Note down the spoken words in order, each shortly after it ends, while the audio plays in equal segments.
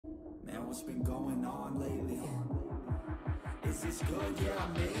what's been going on lately. Is this good? Yeah,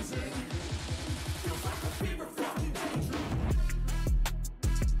 amazing. Feels like a fever fucking dream.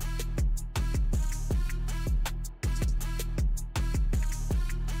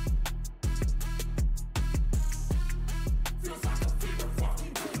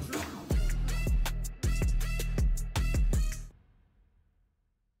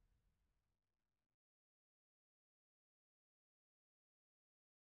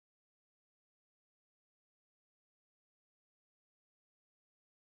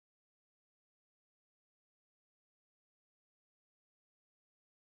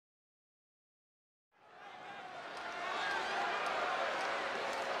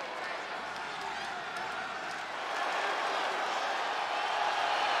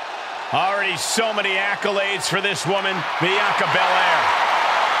 Already so many accolades for this woman, Bianca Belair.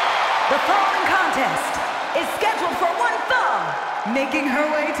 The following contest is scheduled for one fall, making her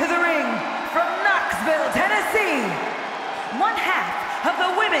way to the ring from Knoxville, Tennessee. One half of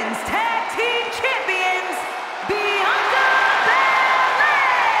the Women's Tag Team Champions, Bianca Belair!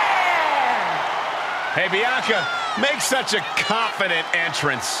 Hey, Bianca, make such a confident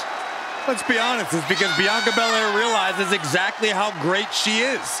entrance. Let's be honest, it's because Bianca Belair realizes exactly how great she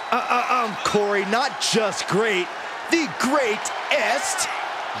is. Corey, not just great, the greatest.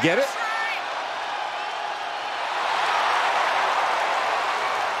 Get it?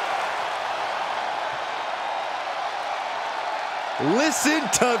 Listen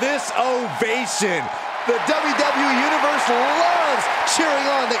to this ovation. The WWE Universe loves cheering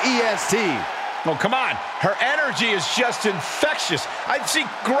on the EST. Oh, come on. Her energy is just infectious. I see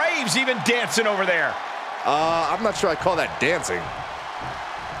Graves even dancing over there. I'm not sure I call that dancing.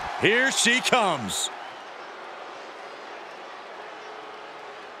 Here she comes.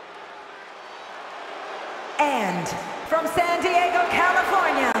 And from San Diego,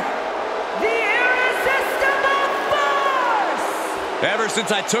 California, the Irresistible Force! Ever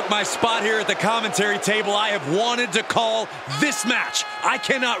since I took my spot here at the commentary table, I have wanted to call this match. I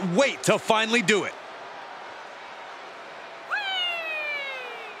cannot wait to finally do it.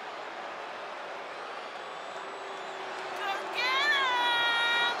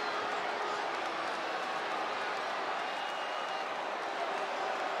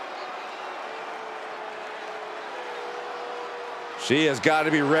 She has got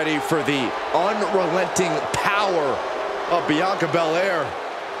to be ready for the unrelenting power of Bianca Belair.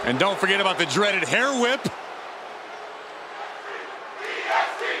 And don't forget about the dreaded hair whip.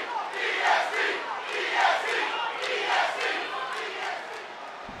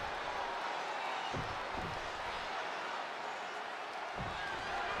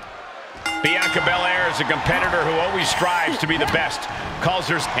 Bianca Belair is a competitor who always strives to be the best. Calls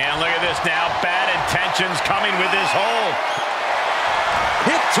her, and look at this now. Bad intentions coming with this hold.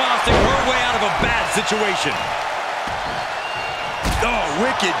 Hip tossing her way out of a bad situation. Oh,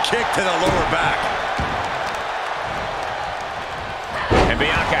 wicked kick to the lower back. And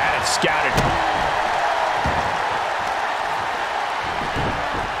Bianca had it scouted.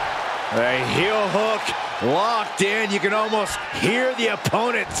 A heel hook locked in. You can almost hear the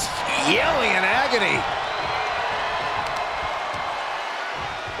opponents yelling in agony.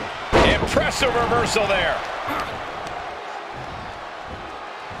 Impressive reversal there.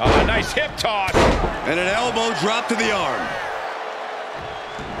 Oh, a nice hip toss. And an elbow drop to the arm.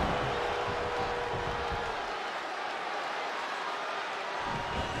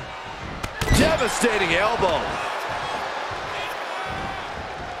 Devastating elbow.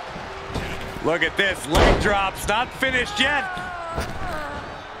 Look at this, leg drops, not finished yet.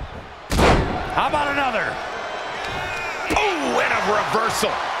 How about another? Oh, and a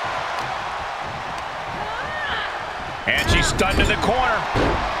reversal. And she's stunned in the corner.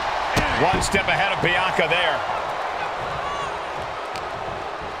 One step ahead of Bianca there.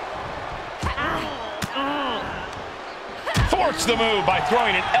 Thwarts the move by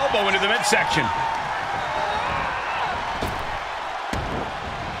throwing an elbow into the midsection.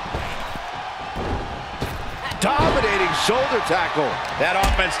 Dominating shoulder tackle. That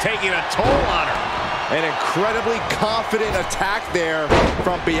offense taking a toll on her. An incredibly confident attack there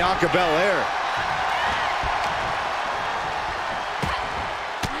from Bianca Belair.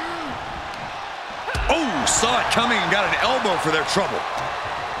 Oh, saw it coming and got an elbow for their trouble.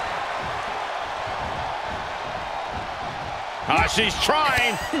 She's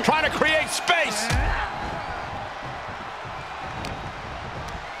trying to create space.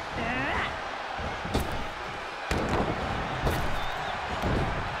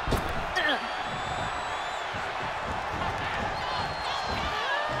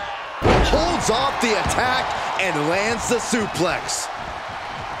 Holds off the attack and lands the suplex.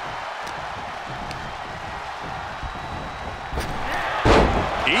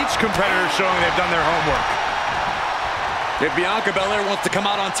 Each competitor showing they've done their homework. If Bianca Belair wants to come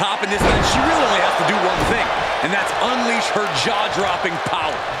out on top in this match, she really only has to do one thing, and that's unleash her jaw-dropping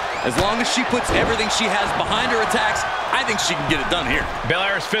power. As long as she puts everything she has behind her attacks, I think she can get it done here.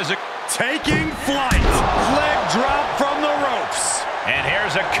 Belair's physical. Taking flight. Leg drop from the ropes. And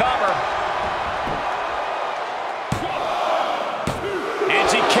here's a cover. And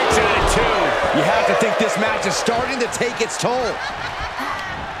she kicks it in two. You have to think this match is starting to take its toll.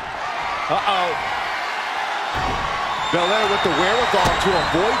 Uh-oh. Belair with the wherewithal to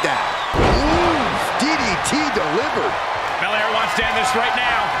avoid that. Ooh, DDT delivered. Belair wants to end this right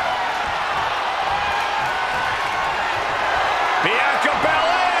now. Bianca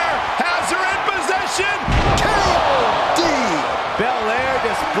Belair has her in possession. KOD. Belair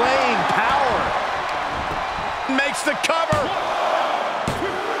displaying power. Makes the cover.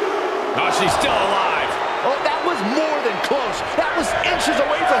 Oh, she's still alive. Oh, that was more than close. That was inches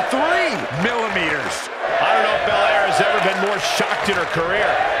away from 3 millimeters. I don't know if Belair has ever been more shocked in her career.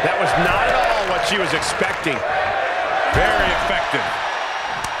 That was not at all what she was expecting. Very effective.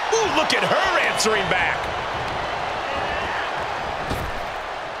 Ooh, look at her answering back.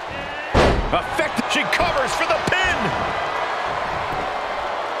 Effective. She covers for the pin.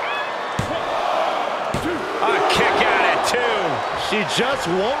 A kick out at 2. She just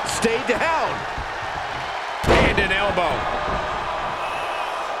won't stay down. And an elbow.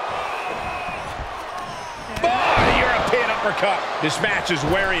 European uppercut. This match is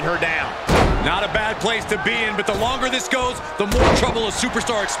wearing her down. Not a bad place to be in, but the longer this goes, the more trouble a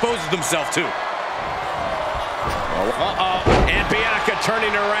superstar exposes themselves to. Uh-oh. And Bianca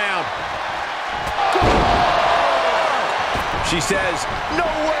turning around. She says, no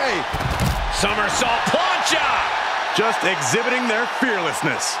way. Somersault plancha. Just exhibiting their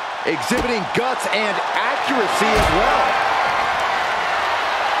fearlessness. Exhibiting guts and accuracy as well.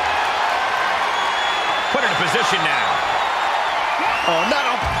 Put her in position now. Oh, not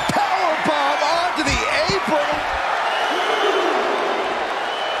a powerbomb onto the apron.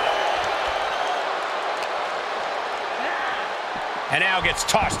 And now gets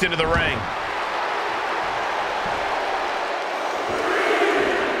tossed into the ring.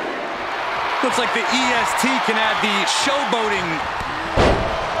 Looks like the EST can add the showboating.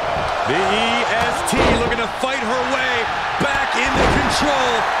 The EST looking to fight her way back into control.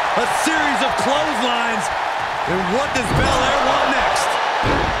 A series of clotheslines. And what does Belair want next?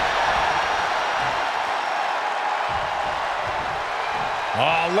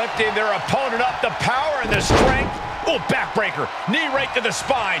 Oh, lifting their opponent up, the power and the strength. Oh, backbreaker. Knee right to the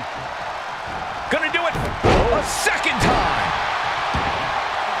spine. Gonna do it a second time.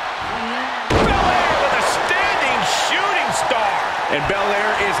 Belair with a standing shooting star. And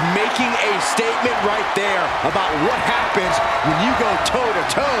Belair is making a statement right there about what happens when you go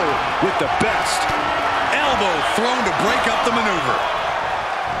toe-to-toe with the best. Elbow thrown to break up the maneuver.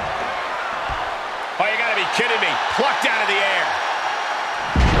 Oh, you gotta be kidding me. Plucked out of the air.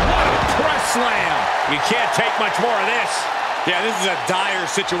 What a press slam. You can't take much more of this. Yeah, this is a dire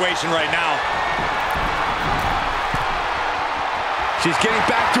situation right now. She's getting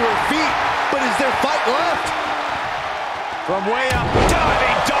back to her feet, but is there fight left? From way up,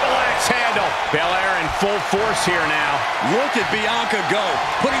 diving double axe handle. Belair in full force here now. Look at Bianca go,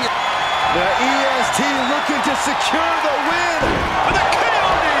 putting it. The EST looking to secure the win. With a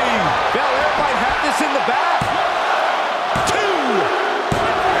KOD. Belair might have this in the bag. 2.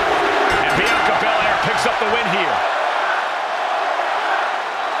 And Bianca Belair picks up the win here.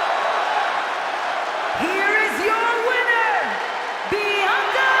 Here is your winner,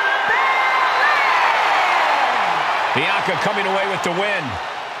 Bianca Belair! Bianca coming away with the win.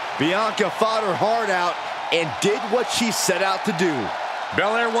 Bianca fought her heart out and did what she set out to do.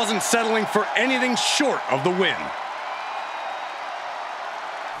 Belair wasn't settling for anything short of the win.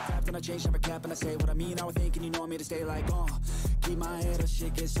 And I change, never cap, and I say what I mean. I was thinking, you know me to stay like, keep my head up,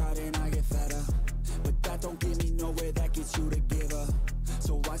 shit gets hot and I get fatter. But that don't get me nowhere, that gets you to give up.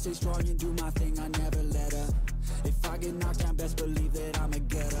 So I stay strong and do my thing, I never